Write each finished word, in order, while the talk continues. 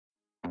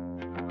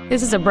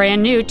This is a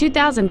brand new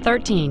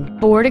 2013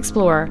 Ford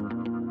Explorer.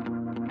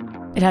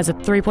 It has a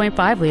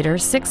 3.5-liter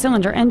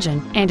six-cylinder engine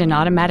and an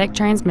automatic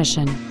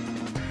transmission.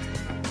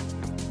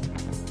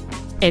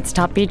 Its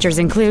top features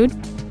include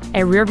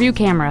a rear-view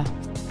camera,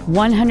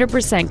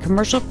 100%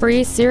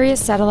 commercial-free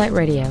Sirius satellite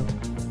radio,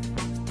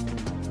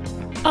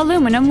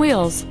 aluminum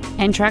wheels,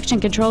 and traction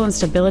control and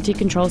stability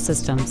control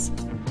systems.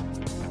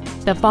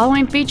 The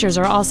following features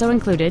are also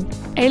included: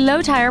 a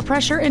low tire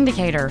pressure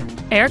indicator,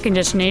 air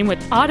conditioning with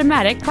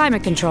automatic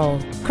climate control,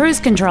 cruise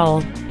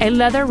control, a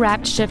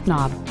leather-wrapped shift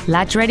knob,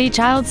 latch-ready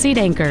child seat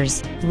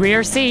anchors,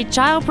 rear seat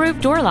child-proof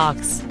door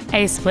locks,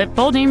 a split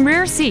folding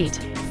rear seat,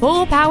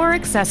 full power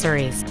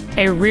accessories,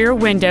 a rear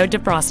window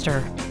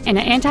defroster, and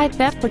an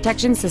anti-theft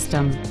protection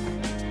system.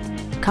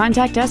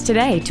 Contact us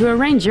today to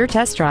arrange your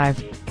test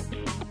drive.